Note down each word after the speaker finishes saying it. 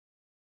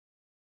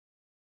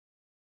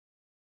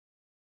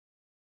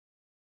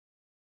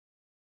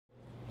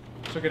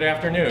So good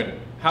afternoon.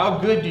 How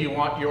good do you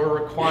want your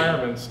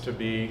requirements to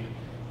be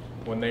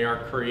when they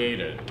are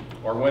created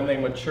or when they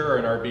mature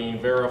and are being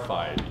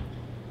verified?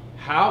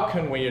 How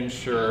can we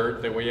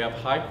ensure that we have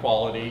high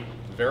quality,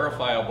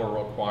 verifiable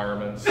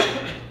requirements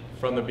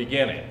from the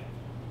beginning?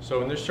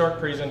 So in this short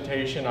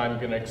presentation, I'm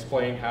going to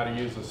explain how to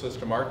use a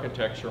system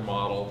architecture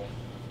model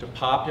to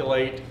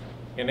populate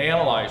and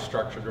analyze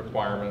structured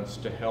requirements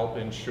to help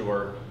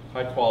ensure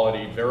high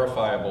quality,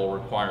 verifiable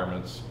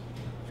requirements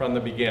from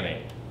the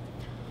beginning.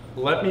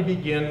 Let me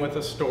begin with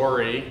a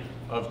story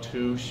of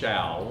two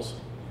shalls,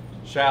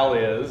 shall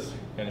is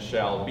and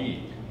shall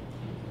be.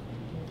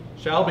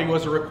 Shall be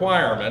was a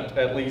requirement,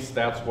 at least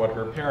that's what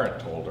her parent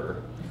told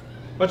her,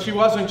 but she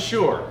wasn't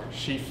sure.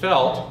 She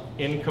felt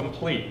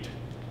incomplete.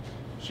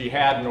 She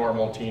had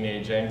normal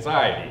teenage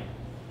anxiety.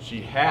 She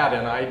had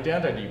an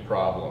identity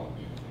problem.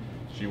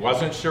 She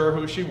wasn't sure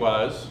who she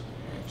was.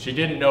 She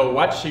didn't know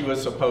what she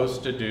was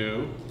supposed to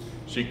do.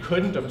 She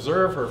couldn't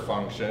observe her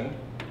function.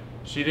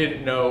 She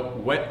didn't know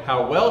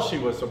how well she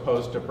was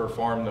supposed to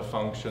perform the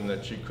function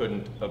that she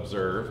couldn't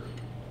observe,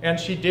 and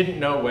she didn't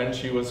know when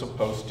she was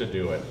supposed to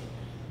do it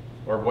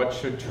or what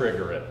should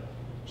trigger it.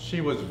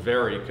 She was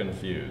very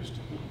confused.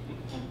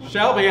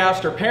 Shelby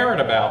asked her parent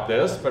about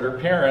this, but her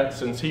parent,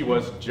 since he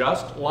was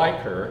just like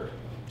her,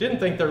 didn't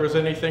think there was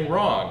anything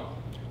wrong.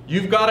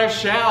 "You've got a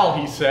shall,"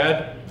 he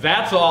said.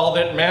 "That's all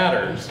that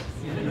matters."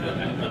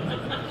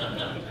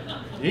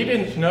 He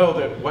didn't know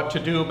what to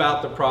do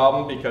about the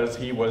problem because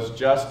he was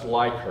just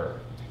like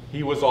her.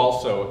 He was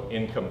also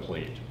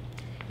incomplete.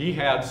 He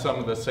had some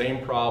of the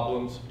same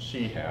problems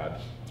she had.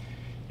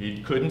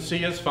 He couldn't see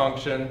his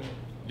function,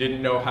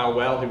 didn't know how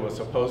well he was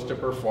supposed to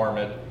perform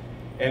it,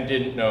 and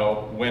didn't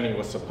know when he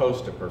was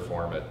supposed to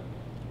perform it.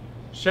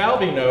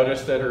 Shelby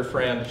noticed that her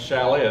friend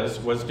shall is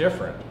was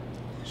different.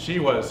 She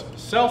was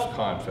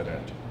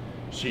self-confident.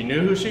 She knew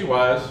who she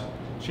was,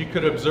 she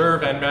could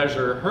observe and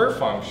measure her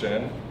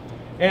function,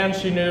 and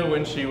she knew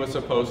when she was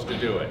supposed to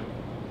do it.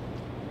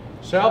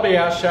 Shelby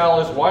asked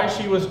Shall is why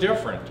she was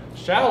different.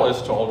 Shall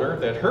is told her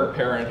that her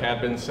parent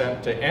had been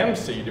sent to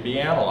MC to be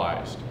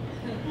analyzed.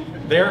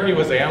 There he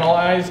was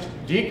analyzed,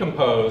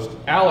 decomposed,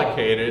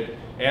 allocated,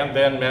 and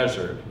then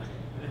measured.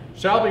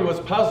 Shelby was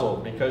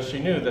puzzled because she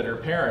knew that her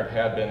parent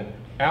had been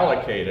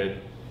allocated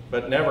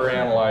but never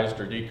analyzed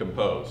or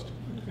decomposed.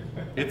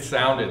 It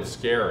sounded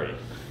scary.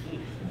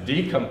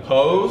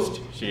 "Decomposed?"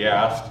 she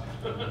asked.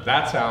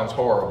 "That sounds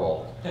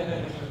horrible."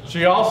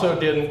 She also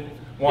didn't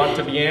want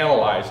to be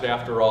analyzed.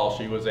 After all,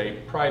 she was a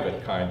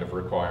private kind of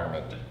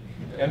requirement.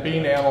 And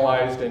being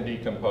analyzed and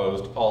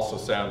decomposed also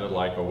sounded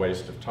like a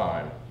waste of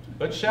time.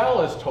 But Shall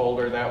is told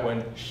her that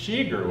when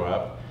she grew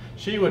up,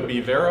 she would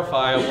be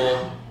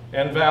verifiable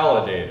and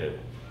validated.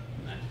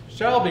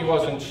 Shelby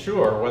wasn't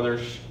sure whether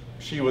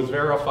she was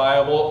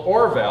verifiable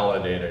or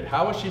validated.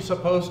 How was she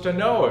supposed to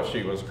know if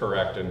she was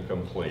correct and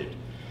complete?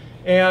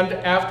 And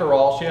after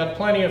all, she had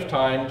plenty of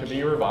time to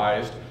be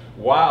revised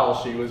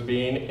while she was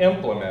being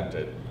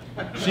implemented.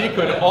 She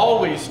could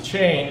always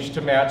change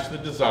to match the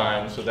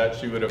design so that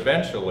she would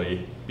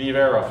eventually be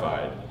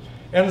verified.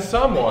 And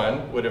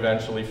someone would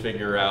eventually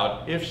figure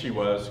out if she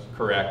was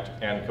correct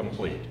and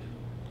complete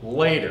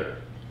later.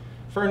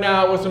 For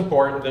now, it was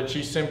important that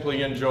she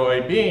simply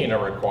enjoy being a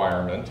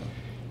requirement,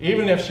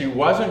 even if she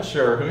wasn't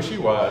sure who she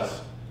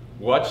was,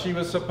 what she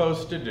was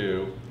supposed to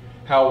do,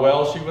 how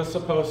well she was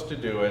supposed to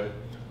do it,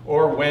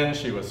 or when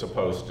she was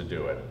supposed to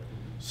do it.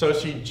 So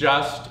she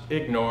just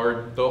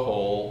ignored the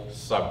whole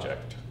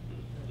subject.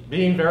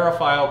 Being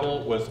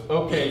verifiable was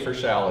okay for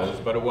Shall is,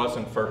 but it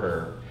wasn't for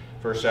her,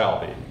 for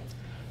Shelby.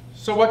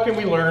 So what can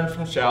we learn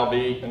from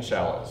Shelby and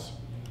Shall is?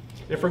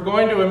 If we're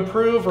going to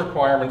improve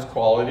requirements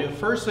quality, the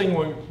first thing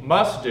we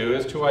must do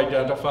is to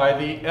identify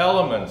the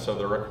elements of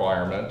the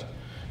requirement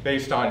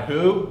based on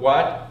who,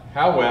 what,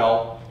 how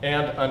well,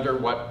 and under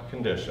what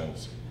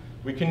conditions.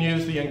 We can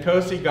use the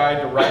INCOSE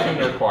Guide to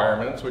Writing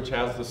Requirements, which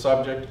has the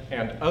subject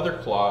and other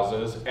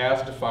clauses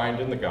as defined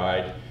in the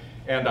guide,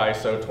 and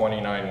ISO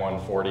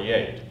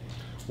 29148.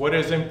 What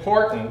is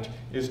important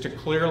is to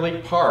clearly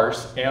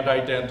parse and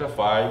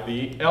identify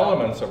the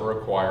elements of a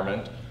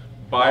requirement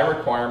by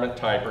requirement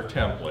type or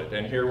template.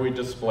 And here we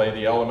display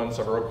the elements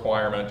of a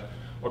requirement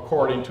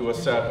according to a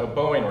set of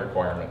Boeing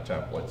requirement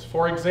templates.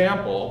 For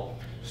example,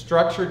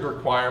 structured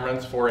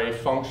requirements for a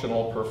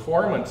functional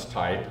performance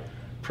type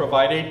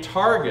provide a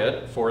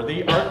target for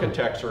the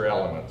architecture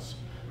elements.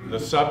 The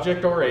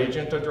subject or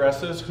agent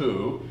addresses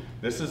who.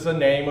 This is the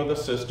name of the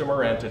system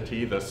or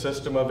entity, the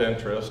system of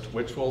interest,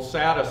 which will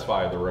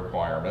satisfy the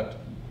requirement.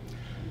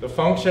 The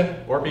function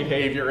or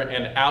behavior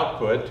and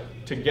output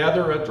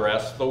together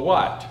address the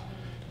what.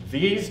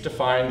 These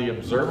define the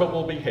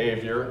observable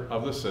behavior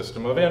of the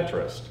system of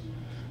interest.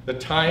 The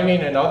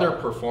timing and other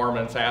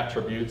performance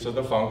attributes of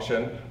the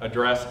function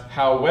address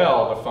how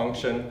well the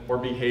function or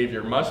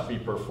behavior must be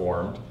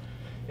performed,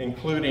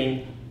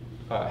 including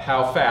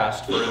how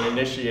fast for an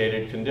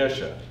initiated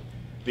condition.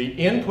 The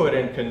input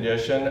and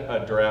condition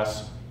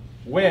address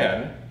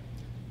when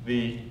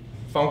the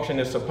function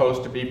is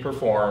supposed to be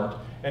performed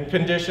and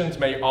conditions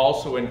may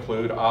also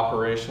include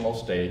operational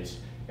states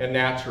and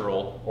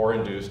natural or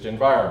induced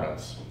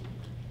environments.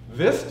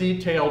 This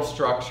detailed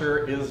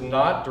structure is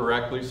not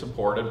directly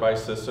supported by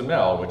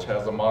SysML, which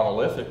has a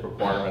monolithic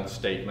requirement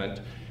statement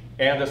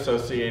and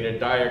associated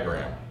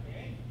diagram.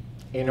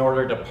 In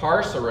order to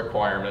parse a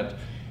requirement,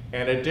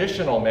 an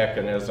additional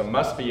mechanism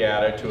must be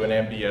added to an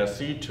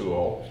MBSE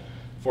tool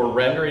for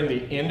rendering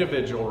the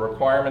individual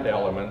requirement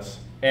elements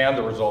and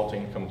the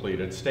resulting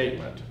completed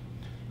statement.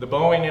 The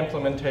Boeing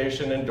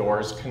implementation in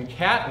DOORS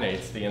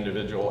concatenates the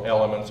individual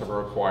elements of a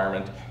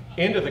requirement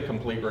into the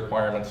complete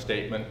requirement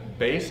statement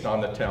based on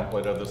the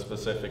template of the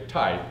specific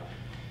type.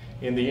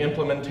 In the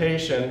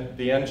implementation,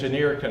 the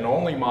engineer can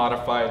only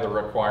modify the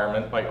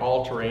requirement by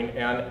altering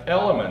an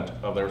element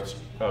of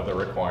the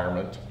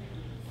requirement.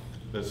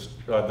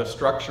 The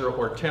structure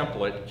or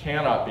template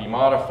cannot be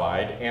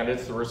modified, and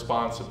it's the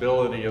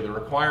responsibility of the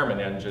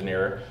requirement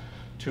engineer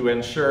to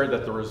ensure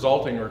that the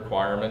resulting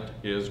requirement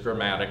is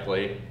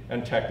grammatically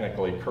and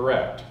technically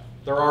correct.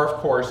 There are, of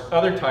course,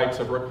 other types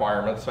of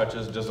requirements, such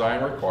as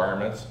design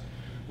requirements,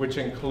 which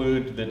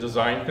include the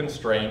design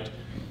constraint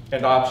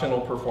and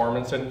optional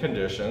performance and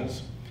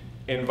conditions,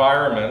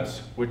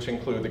 environments, which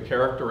include the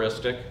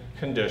characteristic,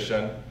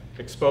 condition,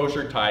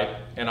 exposure type,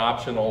 and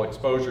optional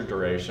exposure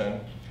duration,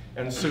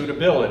 and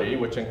suitability,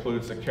 which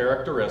includes the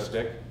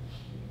characteristic,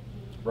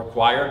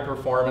 required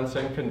performance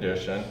and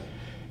condition,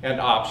 and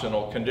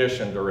optional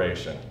condition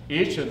duration.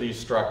 Each of these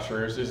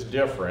structures is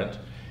different,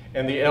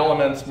 and the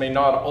elements may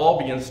not all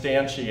be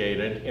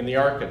instantiated in the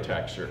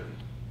architecture.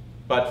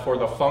 But for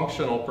the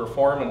functional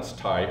performance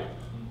type,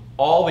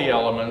 all the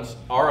elements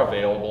are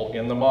available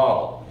in the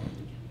model.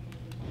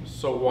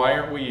 So why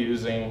aren't we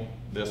using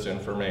this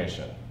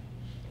information?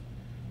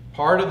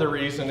 Part of the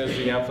reason is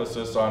the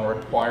emphasis on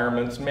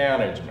requirements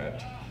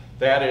management.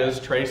 That is,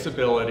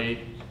 traceability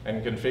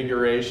and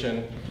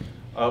configuration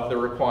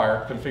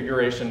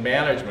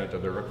management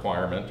of the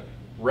requirement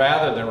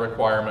rather than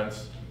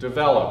requirements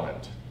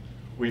development.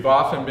 We've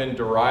often been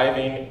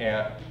deriving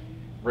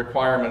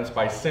requirements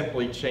by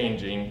simply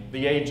changing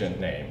the agent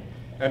name.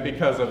 And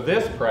because of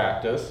this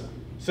practice,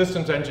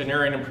 systems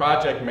engineering and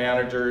project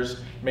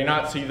managers may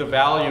not see the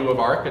value of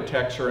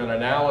architecture and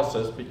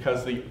analysis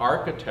because the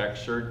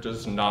architecture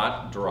does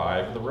not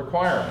drive the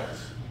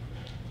requirements.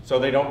 So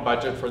they don't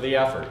budget for the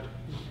effort.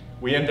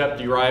 We end up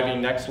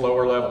deriving next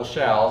lower level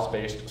shalls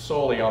based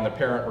solely on the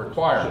parent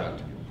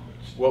requirement.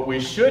 What we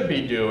should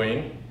be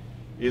doing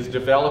is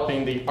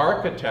developing the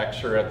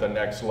architecture at the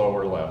next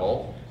lower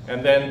level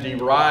and then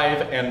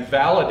derive and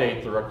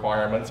validate the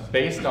requirements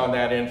based on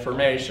that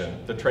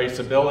information. The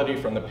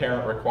traceability from the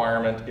parent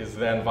requirement is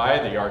then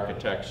via the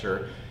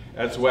architecture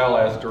as well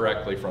as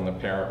directly from the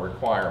parent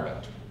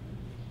requirement.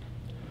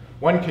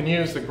 One can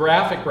use the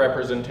graphic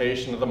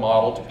representation of the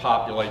model to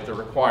populate the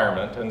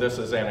requirement, and this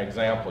is an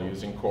example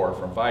using Core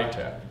from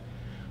Vitek.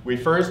 We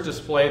first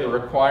display the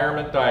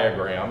requirement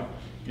diagram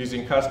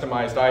using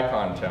customized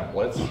icon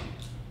templates.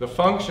 The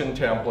function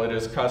template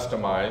is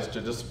customized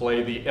to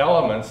display the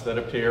elements that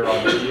appear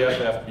on the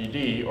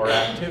EFFBD or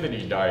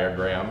activity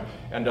diagram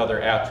and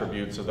other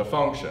attributes of the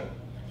function.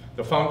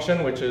 The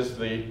function, which is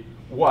the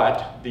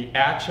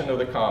action of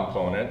the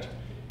component,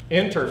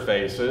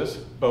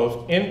 interfaces,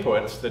 both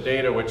inputs, the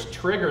data which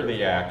trigger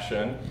the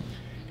action,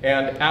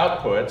 and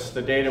outputs,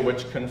 the data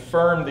which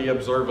confirm the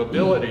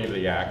observability of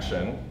the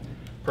action,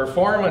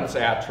 performance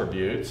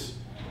attributes,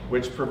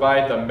 which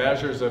provide the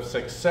measures of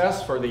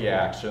success for the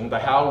action, the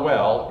how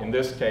well, in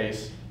this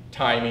case,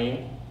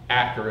 timing,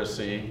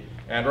 accuracy,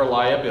 and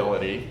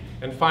reliability,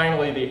 and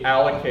finally, the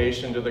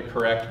allocation to the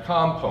correct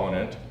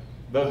component,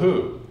 the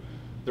who.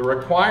 The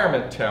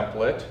requirement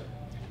template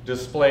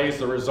displays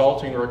the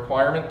resulting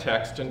requirement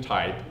text and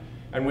type,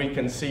 and we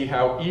can see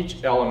how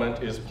each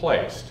element is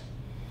placed.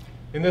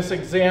 In this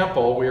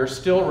example, we are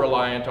still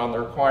reliant on the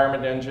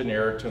requirement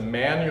engineer to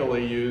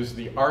manually use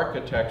the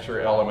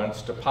architecture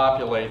elements to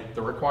populate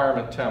the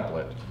requirement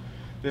template.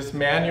 This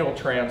manual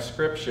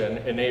transcription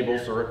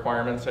enables the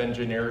requirements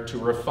engineer to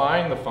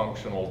refine the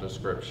functional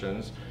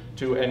descriptions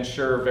to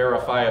ensure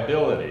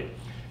verifiability.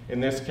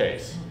 In this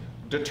case,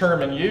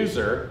 determine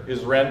user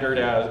is rendered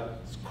as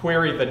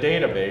query the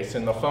database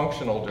in the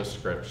functional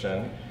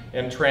description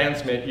and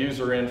transmit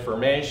user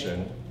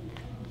information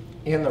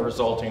in the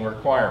resulting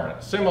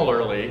requirement.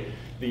 Similarly,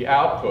 the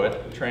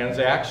output,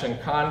 transaction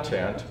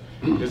content,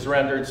 is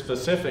rendered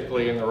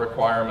specifically in the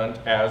requirement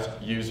as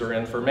user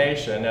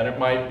information, and it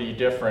might be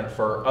different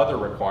for other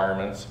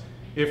requirements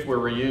if we're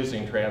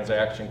reusing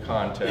transaction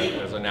content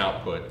as an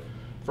output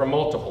from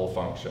multiple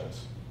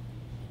functions.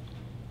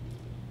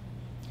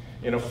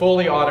 In a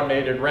fully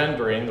automated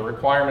rendering, the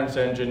requirements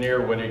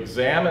engineer would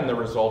examine the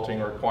resulting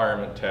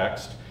requirement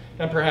text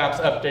and perhaps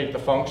update the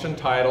function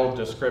title,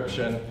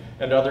 description,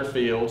 and other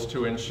fields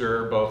to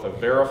ensure both a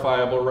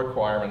verifiable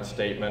requirement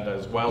statement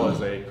as well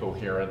as a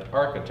coherent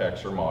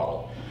architecture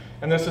model.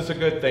 And this is a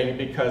good thing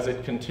because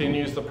it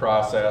continues the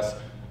process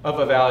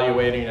of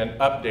evaluating and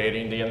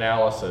updating the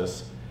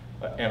analysis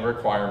and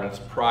requirements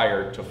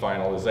prior to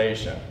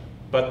finalization.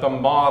 But the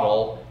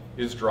model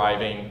is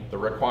driving the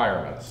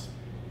requirements.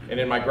 And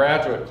in my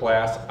graduate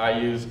class, I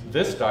use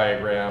this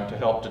diagram to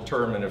help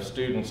determine if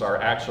students are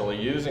actually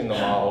using the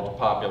model to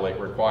populate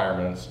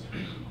requirements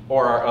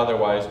or are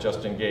otherwise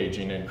just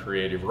engaging in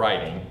creative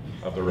writing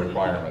of the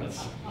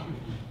requirements.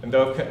 And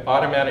though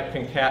automatic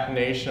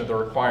concatenation of the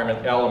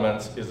requirement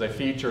elements is a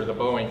feature of the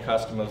Boeing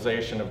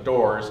customization of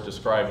doors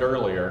described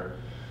earlier,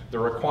 the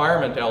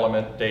requirement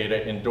element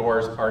data in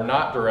doors are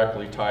not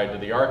directly tied to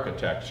the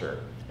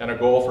architecture. And a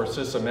goal for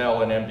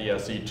SysML and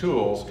MBSE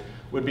tools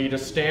would be to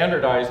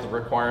standardize the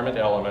requirement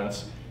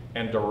elements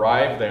and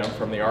derive them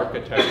from the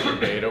architecture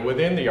data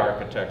within the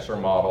architecture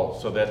model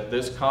so that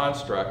this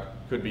construct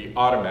could be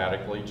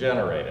automatically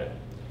generated.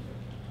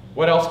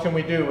 What else can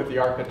we do with the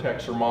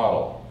architecture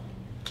model?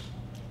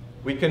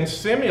 We can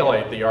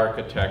simulate the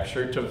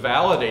architecture to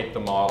validate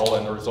the model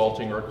and the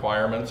resulting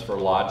requirements for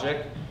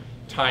logic,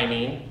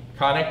 timing,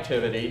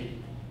 connectivity,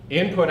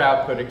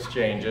 input-output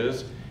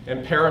exchanges,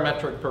 and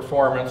parametric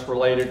performance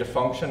related to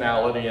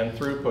functionality and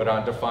throughput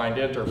on defined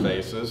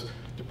interfaces,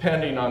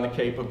 depending on the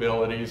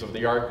capabilities of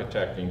the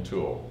architecting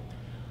tool.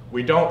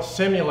 We don't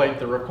simulate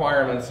the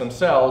requirements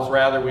themselves,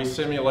 rather we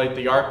simulate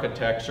the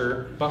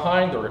architecture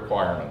behind the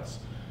requirements.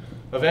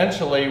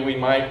 Eventually, we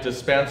might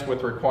dispense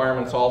with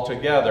requirements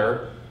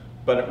altogether,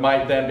 but it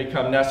might then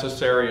become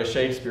necessary, as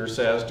Shakespeare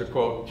says, to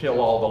quote, kill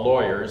all the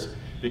lawyers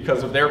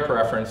because of their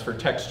preference for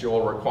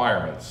textual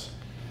requirements.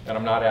 And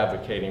I'm not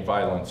advocating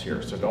violence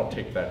here, so don't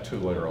take that too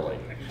literally.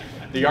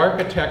 The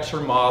architecture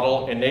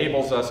model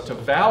enables us to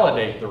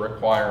validate the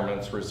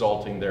requirements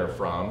resulting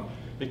therefrom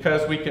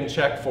because we can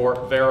check for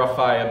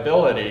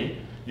verifiability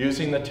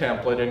using the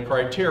template and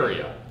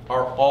criteria.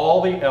 Are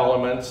all the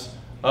elements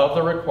of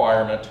the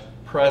requirement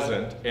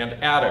present and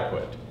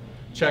adequate?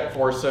 Check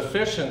for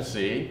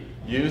sufficiency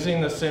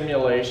using the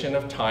simulation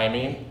of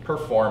timing,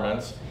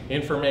 performance,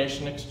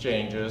 information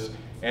exchanges,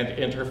 and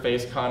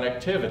interface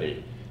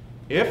connectivity.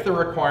 If the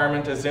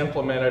requirement is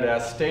implemented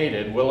as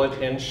stated, will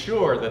it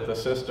ensure that the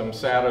system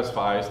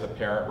satisfies the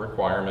parent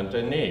requirement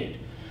and need?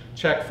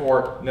 Check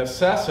for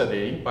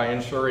necessity by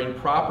ensuring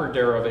proper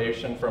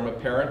derivation from a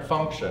parent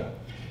function.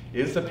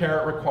 Is the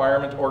parent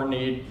requirement or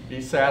need be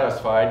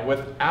satisfied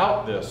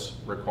without this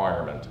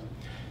requirement?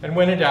 And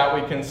when in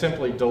doubt, we can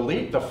simply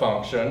delete the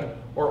function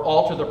or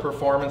alter the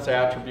performance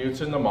attributes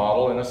in the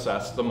model and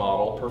assess the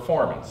model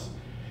performance.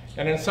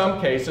 And in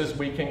some cases,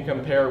 we can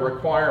compare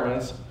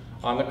requirements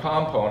on the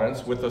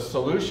components with the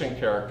solution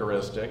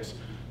characteristics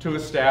to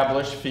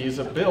establish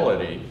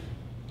feasibility.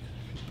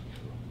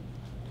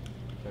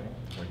 Okay,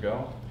 there we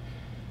go.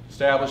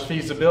 Establish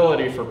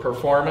feasibility for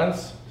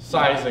performance,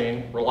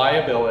 sizing,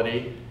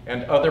 reliability,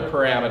 and other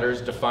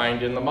parameters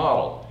defined in the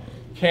model.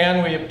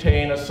 Can we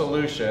obtain a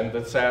solution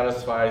that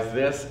satisfies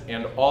this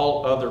and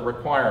all other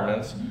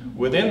requirements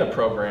within the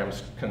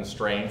program's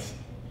constraints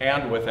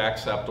and with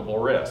acceptable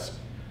risk?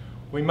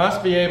 We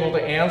must be able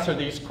to answer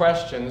these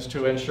questions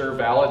to ensure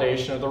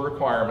validation of the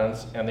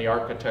requirements, and the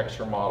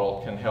architecture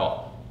model can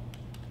help.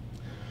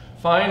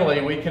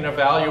 Finally, we can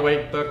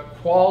evaluate the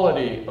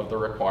quality of the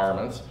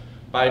requirements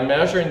by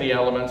measuring the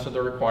elements of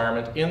the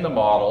requirement in the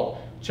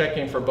model,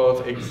 checking for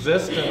both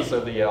existence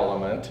of the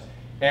element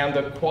and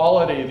the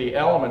quality of the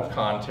element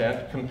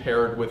content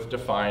compared with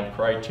defined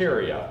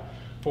criteria.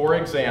 For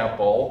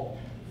example,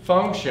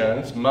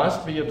 functions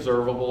must be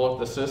observable at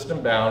the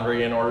system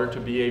boundary in order to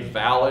be a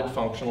valid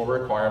functional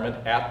requirement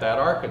at that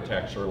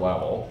architecture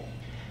level.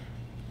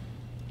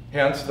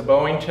 Hence, the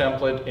Boeing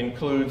template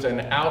includes an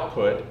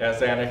output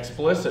as an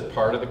explicit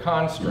part of the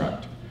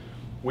construct.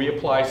 We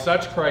apply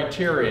such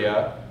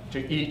criteria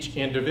to each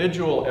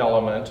individual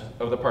element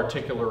of the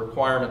particular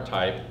requirement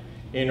type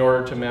in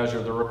order to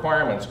measure the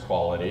requirements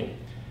quality.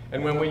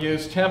 And when we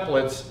use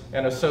templates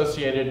and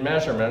associated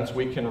measurements,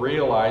 we can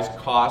realize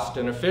cost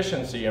and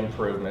efficiency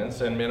improvements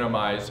and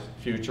minimize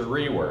future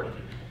rework.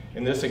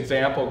 In this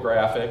example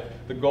graphic,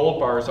 the gold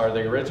bars are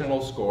the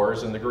original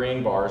scores and the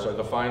green bars are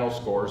the final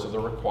scores of the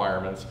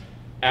requirements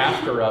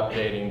after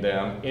updating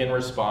them in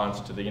response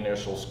to the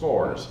initial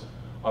scores.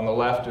 On the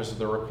left is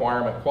the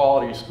requirement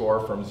quality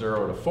score from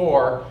 0 to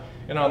 4,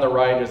 and on the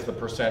right is the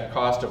percent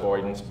cost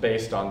avoidance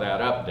based on that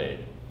update.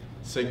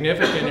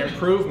 Significant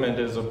improvement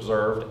is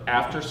observed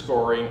after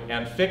scoring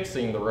and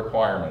fixing the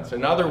requirements.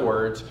 In other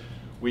words,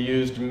 we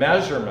used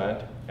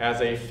measurement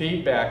as a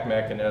feedback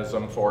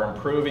mechanism for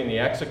improving the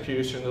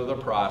execution of the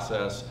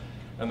process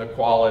and the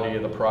quality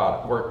of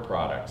the work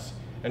products.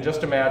 And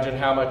just imagine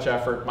how much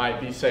effort might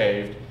be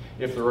saved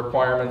if the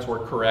requirements were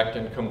correct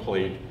and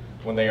complete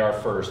when they are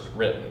first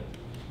written.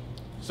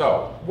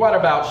 So, what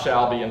about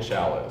shall be and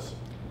shall is?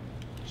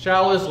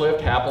 Shall is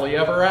lived happily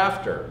ever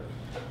after.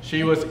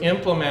 She was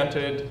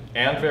implemented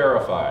and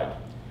verified.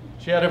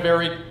 She had a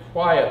very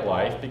quiet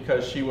life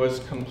because she was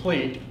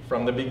complete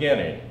from the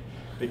beginning,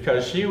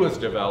 because she was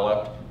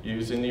developed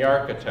using the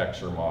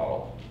architecture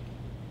model.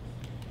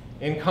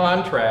 In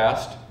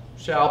contrast,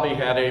 Shalby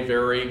had a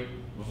very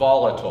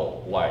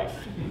volatile life.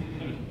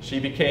 She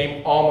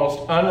became almost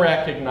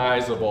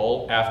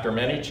unrecognizable after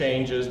many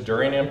changes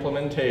during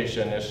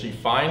implementation as she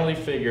finally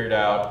figured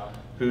out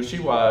who she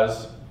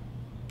was,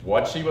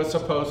 what she was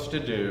supposed to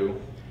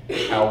do,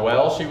 how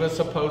well she was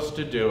supposed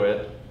to do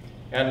it,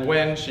 and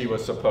when she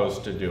was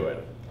supposed to do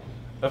it.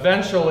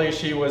 Eventually,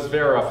 she was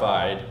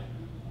verified,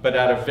 but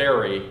at a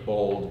very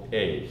old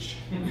age.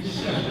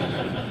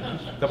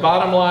 The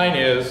bottom line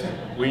is,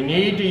 we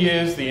need to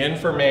use the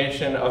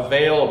information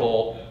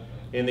available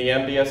in the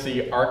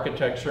MBSE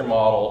architecture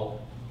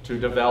model to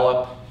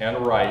develop and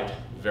write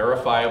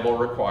verifiable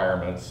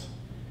requirements,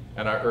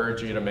 and I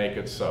urge you to make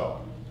it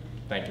so.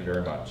 Thank you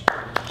very much.